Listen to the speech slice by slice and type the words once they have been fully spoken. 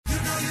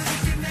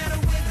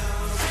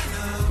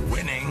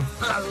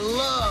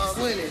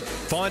love winning.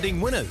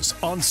 Finding winners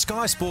on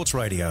Sky Sports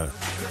Radio.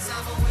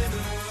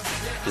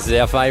 This is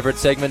our favourite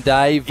segment,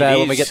 Dave,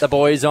 when we get the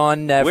boys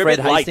on. We're Fred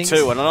a bit Hastings. late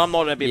too, and I'm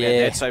not going to be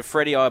about that. So,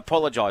 Freddie, I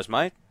apologise,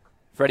 mate.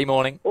 Freddie,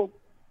 morning.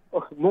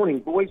 Morning,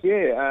 boys.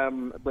 Yeah,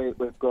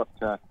 we've got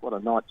what a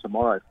night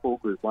tomorrow. 4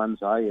 Group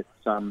 1s, eh?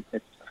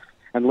 It's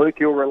and Luke,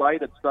 you'll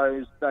relate. It's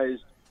those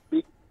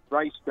big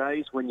race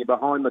days when you're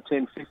behind the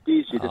 1050s.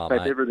 You just hope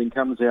everything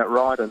comes out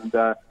right, and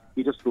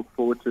you just look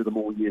forward to them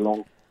all year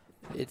long.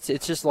 It's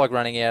just like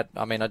running out.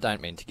 I mean, I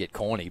don't mean to get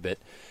corny, but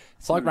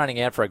it's like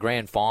running out for a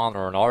grand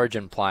final or an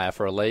Origin player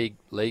for a league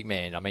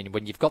man. I mean,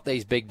 when you've got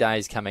these big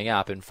days coming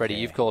up, and Freddie,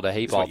 you've called a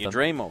heap of them. It's what you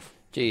dream of.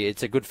 Gee,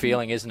 it's a good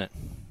feeling, isn't it?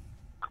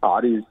 Oh,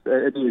 it is.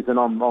 It is, and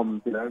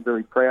I'm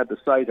very proud to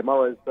say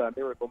tomorrow's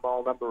Miracle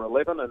Mile number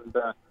 11, and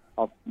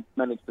I've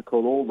managed to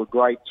call all the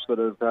greats that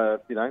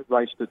have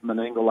raced at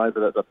Menangle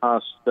over the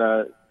past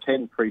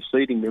 10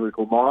 preceding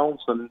Miracle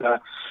Miles, and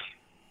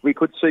we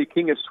could see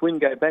King of Swing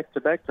go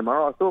back-to-back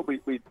tomorrow. I thought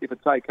if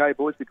it's okay,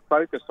 boys, we'd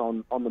focus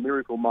on the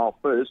Miracle Mile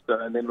first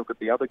and then look at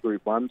the other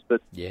Group 1s.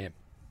 But, yeah,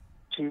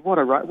 gee, what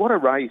a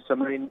race. I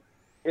mean,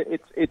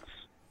 it's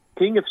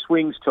King of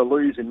Swings to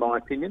lose, in my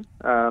opinion.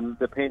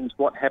 Depends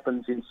what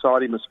happens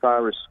inside him as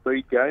far as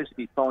speed goes. If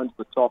he finds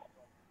the top,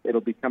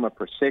 it'll become a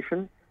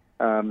procession.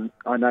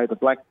 I know the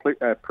Black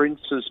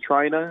Prince's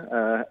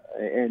trainer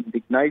and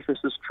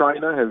Ignatius's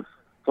trainer have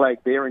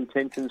flagged their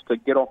intentions to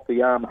get off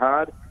the arm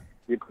hard.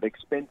 You've got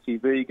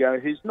Expensive Ego,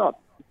 who's not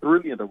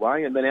brilliant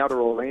away, and then Outer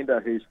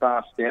Orlando, who's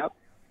fast out.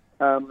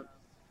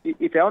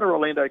 If Outer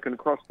Orlando can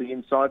cross the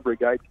inside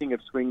brigade, King of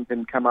Swing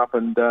can come up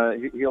and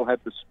he'll have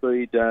the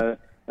speed,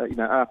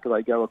 after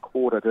they go a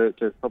quarter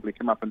to probably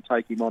come up and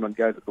take him on and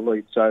go to the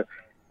lead. So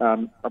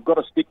I've got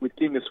to stick with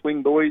King of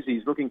Swing, boys.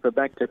 He's looking for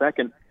back-to-back.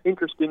 And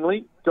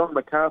interestingly, John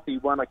McCarthy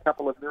won a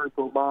couple of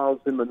Miracle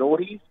Miles in the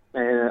noughties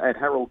at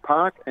Harold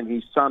Park, and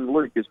his son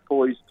Luke is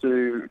poised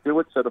to do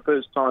it. So the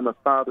first time a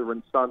father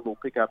and son will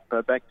pick up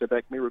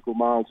back-to-back Miracle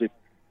Miles if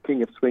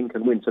King of Swing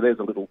can win. So there's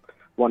a little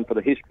one for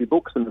the history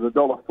books. And there's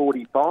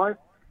 $1.45.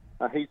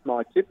 He's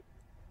my tip.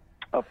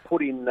 I've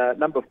put in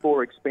number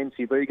 4,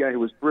 Expensive Ego, who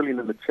was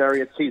brilliant in the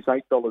Chariots. He's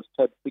 $8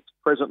 tab fixed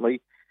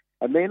presently.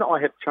 And then I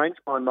have changed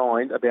my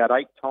mind about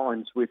 8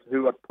 times with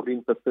who I'd put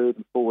in for 3rd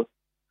and 4th.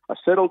 I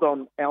settled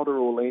on Outer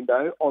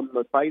Orlando on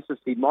the basis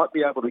he might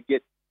be able to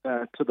get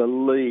to the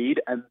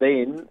lead and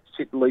then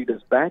sit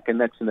leaders back,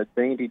 and that's an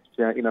advantage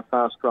in a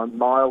fast-run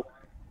mile.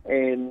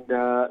 And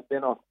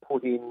then I've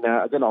put in,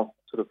 then I've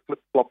sort of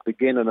flip-flopped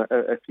again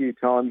a few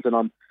times, and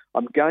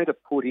I'm going to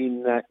put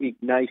in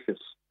Ignatius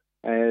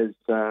as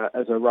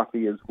a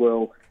roughie as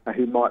well,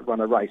 who might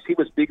run a race. He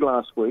was big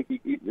last week.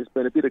 There's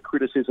been a bit of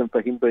criticism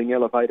for him being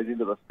elevated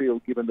into the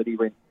field, given that he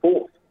ran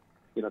 4th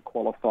in a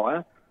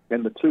qualifier,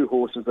 and the 2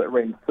 horses that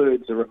ran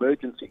 3rds are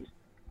emergencies.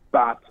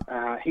 But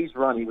his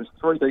run, he was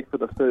 3 deep for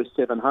the first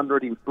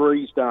 700. He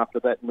breezed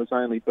after that and was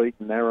only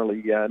beaten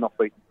narrowly, not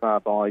beaten far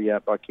by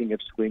King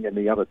of Swing and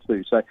the other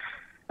 2. So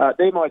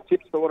they're my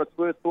tips for what it's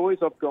worth, boys.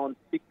 I've gone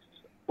 6,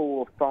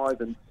 4,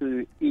 5 and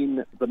 2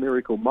 in the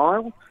Miracle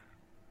Mile.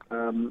 Do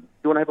you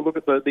want to have a look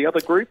at the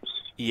other groups?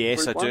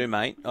 Yes, Group I do,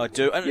 mate. I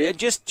do. And yeah.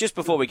 just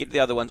before we get to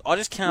the other ones, I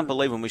just can't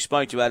believe when we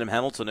spoke to Adam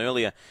Hamilton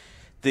earlier,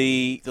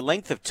 the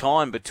length of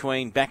time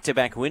between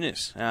back-to-back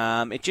winners.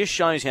 It just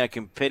shows how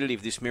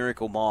competitive this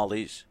Miracle Mile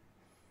is.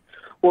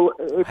 Well,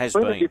 it's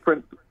been a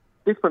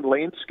different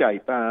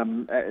landscape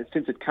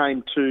since it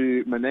came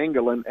to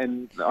Menangle,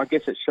 and I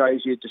guess it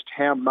shows you just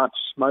how much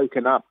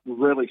smoking up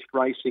relish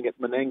racing at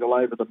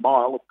Menangle over the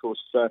mile. Of course,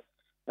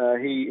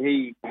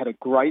 he had a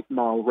great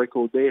mile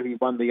record there. He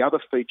won the other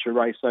feature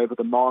race over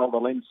the mile, the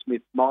Len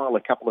Smith Mile,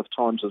 a couple of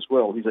times as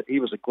well. He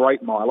was a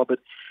great miler. But,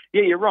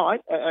 yeah, you're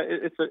right.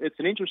 It's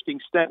an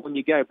interesting stat when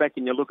you go back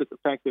and you look at the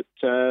fact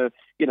that,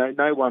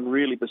 no one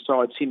really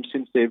besides him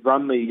since they've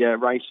run the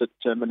race at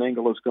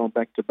Menangle has gone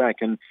back-to-back.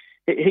 And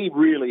he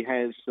really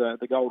has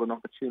the golden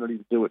opportunity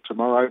to do it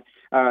tomorrow.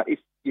 If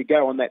you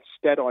go on that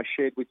stat I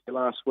shared with you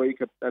last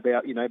week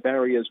about,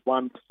 barriers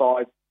 1 to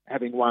 5,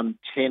 having won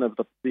 10 of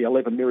the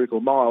 11 Miracle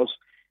Miles,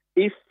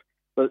 if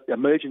the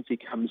emergency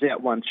comes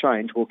out one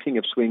change, well, King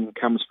of Swing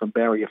comes from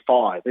barrier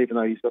 5, even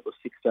though he's got the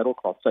 6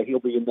 saddlecloth. So he'll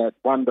be in that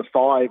 1 to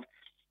 5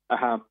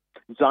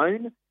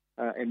 zone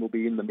and will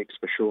be in the mix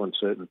for sure and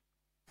certain.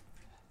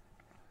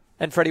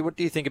 And Freddie, what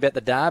do you think about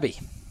the Derby?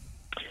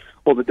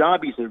 Well, the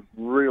Derby's a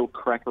real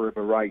cracker of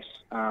a race.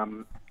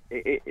 All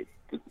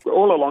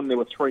along there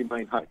were 3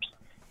 main hopes.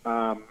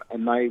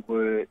 And they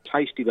were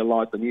Tasty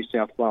Delight, the New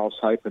South Wales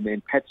Hope, and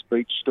then Pat's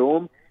Beach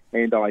Storm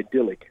and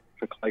Idyllic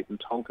for Clayton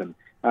Tonkin.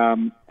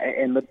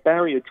 And the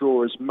barrier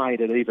draw has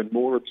made it even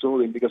more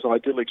absorbing because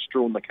Idyllic's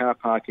drawn the car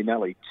park in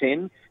alley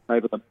 10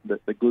 over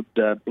the good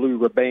blue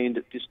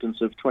riband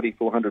distance of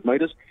 2,400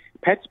 metres.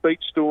 Pat's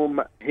Beach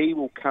Storm, he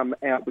will come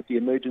out with the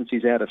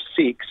emergencies out of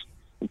 6.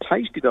 And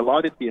Tasty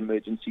Delight, if the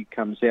emergency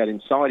comes out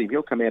inside him,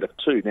 he'll come out of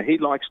 2. Now, he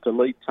likes to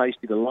lead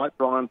Tasty Delight.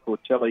 Brian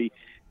Portelli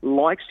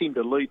likes him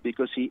to lead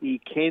because he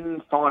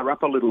can fire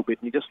up a little bit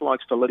and he just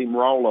likes to let him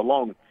roll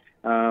along.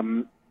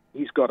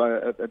 he's got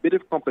a bit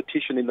of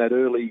competition in that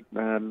early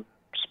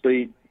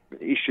speed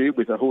issue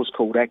with a horse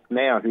called Act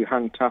Now, who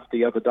hung tough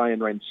the other day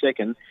and ran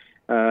second.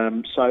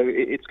 So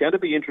it's going to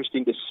be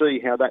interesting to see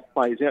how that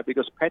plays out,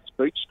 because Pat's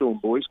Beach Storm,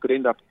 boys, could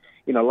end up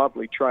in a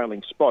lovely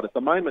trailing spot. At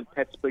the moment,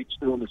 Pat's Beach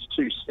Storm is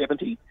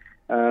 270.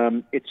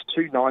 It's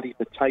 290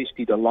 for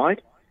Tasty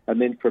Delight, and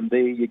then from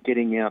there you're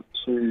getting out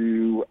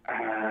to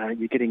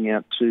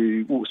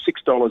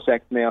 $6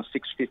 Act Now,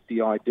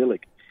 $6.50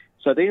 Idyllic.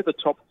 So they're the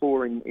top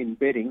four in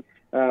betting.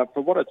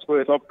 For what it's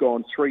worth, I've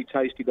gone 3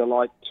 Tasty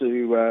Delight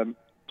to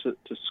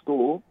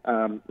score.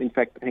 In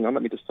fact, hang on,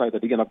 let me just say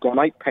that again. I've gone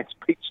 8 Pat's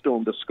Beach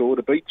Storm to score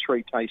to beat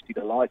 3 Tasty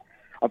Delight.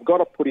 I've got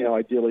to put in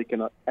Idyllic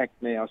and Act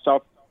Now. So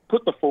I've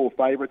put the 4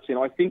 favourites in.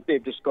 I think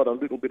they've just got a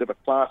little bit of a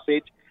class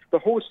edge. The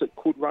horse that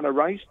could run a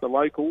race, the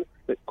local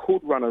that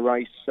could run a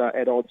race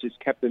at odds, is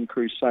Captain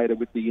Crusader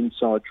with the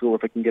inside draw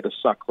if it can get a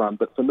suck run.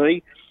 But for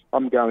me,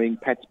 I'm going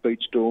Pat's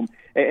Beach Storm.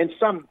 And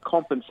some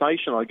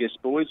compensation, I guess,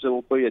 boys,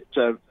 albeit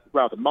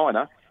rather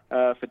minor,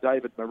 for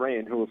David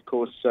Moran, who, of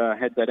course,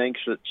 had that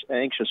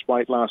anxious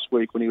wait last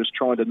week when he was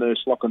trying to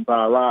nurse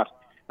Lochinvar Art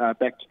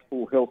back to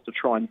full health to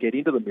try and get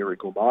into the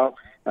Miracle Mile.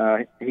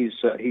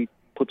 He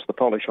puts the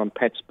polish on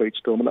Pat's Beach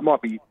Storm, and it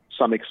might be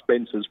some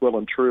expenses well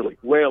and truly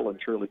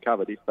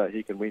covered if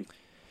he can win.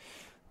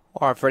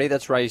 All right, Freddie,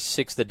 that's race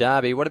 6, the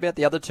Derby. What about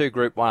the other 2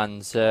 Group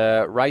 1s?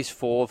 Race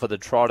 4 for the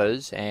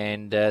Trotters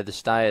and the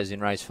Stayers in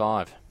race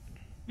 5.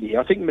 Yeah,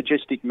 I think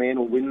Majestic Man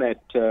will win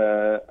that,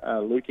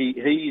 Luke.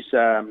 He's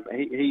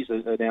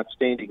an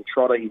outstanding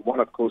trotter. He won,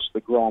 of course,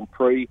 the Grand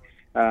Prix.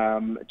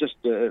 Just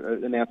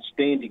an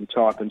outstanding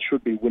type, and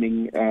should be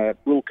winning.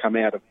 Will come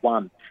out of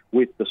 1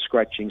 with the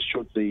scratching.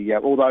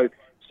 Although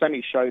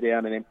Sammy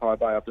Showdown and Empire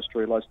Bay, I've just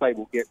realised they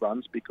will get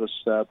runs because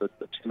the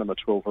 10 and the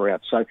 12 are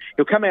out. So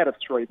he'll come out of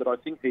 3, but I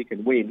think he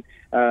can win.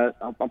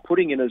 I'm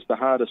putting in as the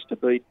hardest to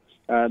beat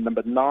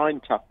number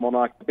 9, Tough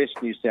Monarch, the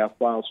best New South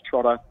Wales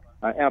trotter.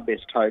 Our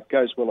best hope,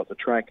 goes well at the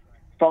track.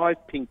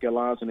 5, Pink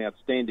Galar's an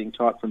outstanding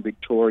type from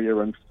Victoria,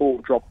 and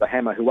 4, Drop the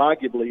Hammer, who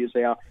arguably is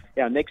our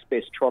next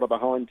best trotter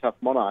behind Tough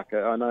Monarch.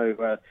 I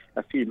know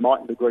a few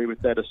mightn't agree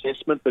with that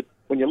assessment, but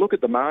when you look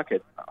at the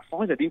market, I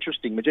find it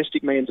interesting.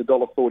 Majestic Man's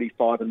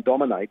 $1.45 and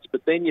dominates,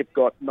 but then you've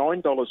got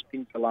 $9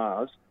 Pink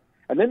Galar's,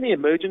 and then the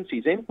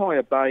emergencies,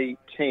 Empire Bay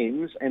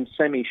 10s and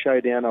Sammy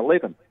Showdown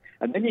 11.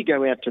 And then you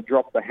go out to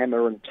Drop the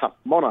Hammer and Tough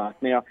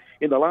Monarch. Now,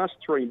 in the last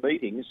 3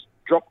 meetings,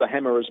 Drop the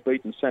Hammer has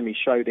beaten Sammy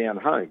Showdown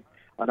home.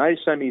 I know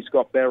Sammy's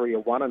got barrier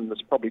 1 and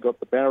has probably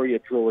got the barrier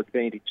draw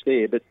advantage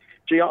there, but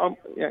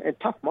and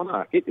Tough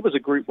Monarch, it was a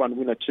Group 1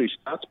 winner 2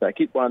 starts back.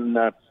 It won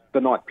the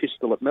Night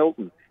Pistol at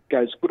Melton,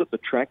 goes good at the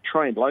track,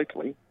 trained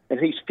locally,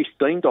 and he's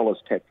 $15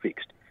 tap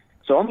fixed.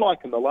 So I'm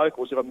liking the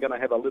locals if I'm going to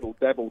have a little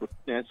dabble,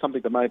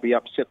 something to maybe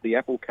upset the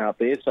apple cart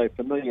there. So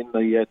for me in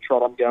the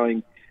trot, I'm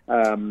going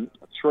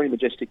 3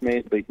 Majestic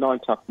Man to beat 9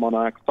 Tough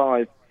Monarch,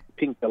 5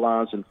 Pink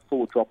Galar's and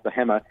 4 Drop the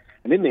Hammer.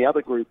 And in the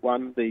other Group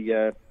 1,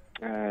 the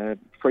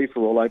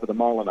free-for-all over the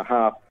 1.5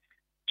 miles,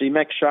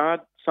 Max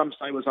Shard, some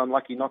say was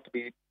unlucky not to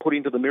be put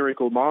into the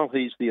Miracle Mile.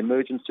 He's the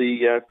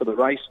emergency for the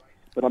race,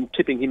 but I'm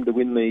tipping him to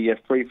win the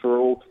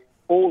free-for-all.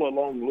 All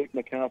along, Luke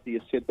McCarthy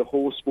has said the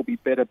horse will be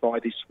better by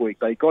this week.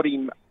 They got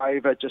him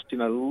over just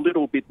in a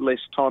little bit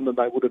less time than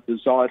they would have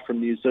desired from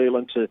New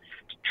Zealand to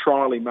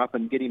trial him up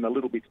and get him a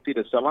little bit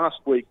fitter. So last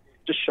week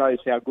just shows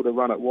how good a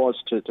run it was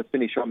to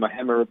finish on the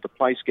hammer of the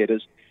place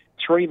getters.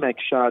 3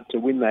 Max Shard to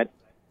win that.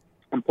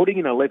 I'm putting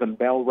in 11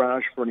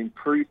 Balraj for an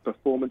improved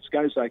performance.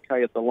 Goes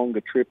okay at the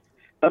longer trip.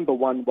 Number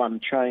 1, One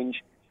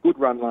Change. Good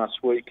run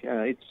last week.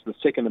 It's the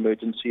second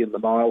emergency in the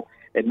mile.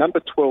 And number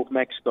 12,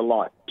 Max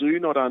Delight. Do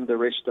not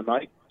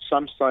underestimate.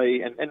 Some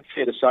say, and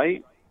fair to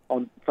say,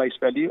 on face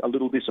value, a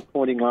little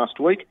disappointing last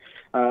week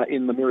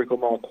in the Miracle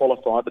Mile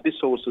qualifier. But this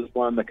horse has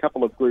won a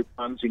couple of Group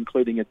 1s,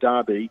 including a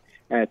Derby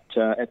at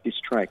this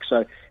track.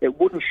 So it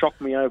wouldn't shock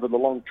me over the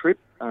long trip.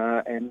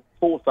 And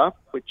 4th up,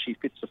 which he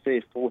fits a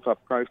fair 4th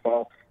up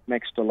profile,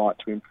 Max Delight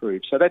to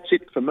improve. So that's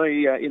it for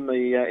me in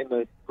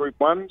the Group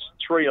 1s.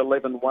 3,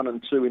 11, 1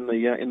 and 2 in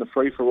the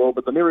free-for-all.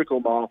 But the Miracle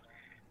Mile,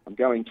 I'm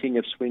going King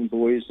of Swing,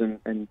 boys,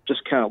 and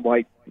just can't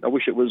wait. I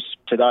wish it was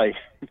today,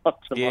 not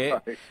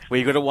tomorrow. Yeah,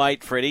 we've got to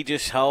wait, Freddie.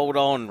 Just hold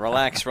on.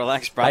 Relax, brother.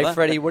 Hey,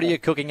 Freddie, what are you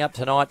cooking up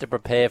tonight to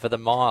prepare for the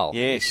mile?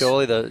 Yes.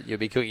 Surely you'll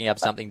be cooking up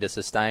something to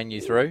sustain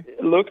you through?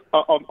 Look,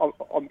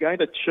 I'm going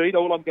to cheat.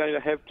 All I'm going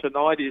to have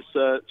tonight is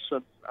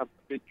some, of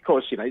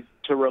course,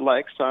 to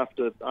relax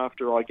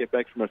after I get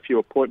back from a few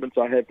appointments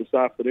I have this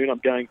afternoon.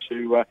 I'm going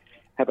to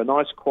have a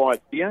nice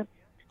quiet beer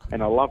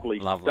and a lovely.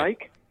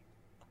 Steak.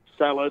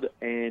 Salad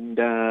and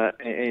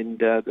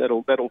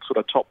that'll sort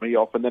of top me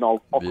off, and then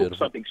I'll cook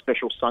something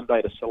special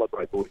Sunday to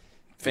celebrate, boy.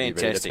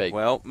 Fantastic.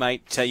 Well,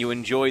 mate, you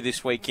enjoy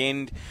this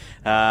weekend.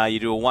 You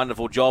do a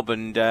wonderful job,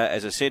 and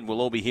as I said, we'll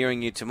all be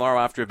hearing you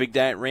tomorrow after a big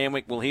day at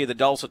Randwick. We'll hear the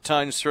dulcet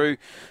tones through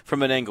from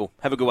Menangle.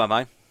 Have a good one,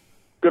 mate.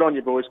 Good on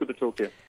you, boys. Good to talk to you.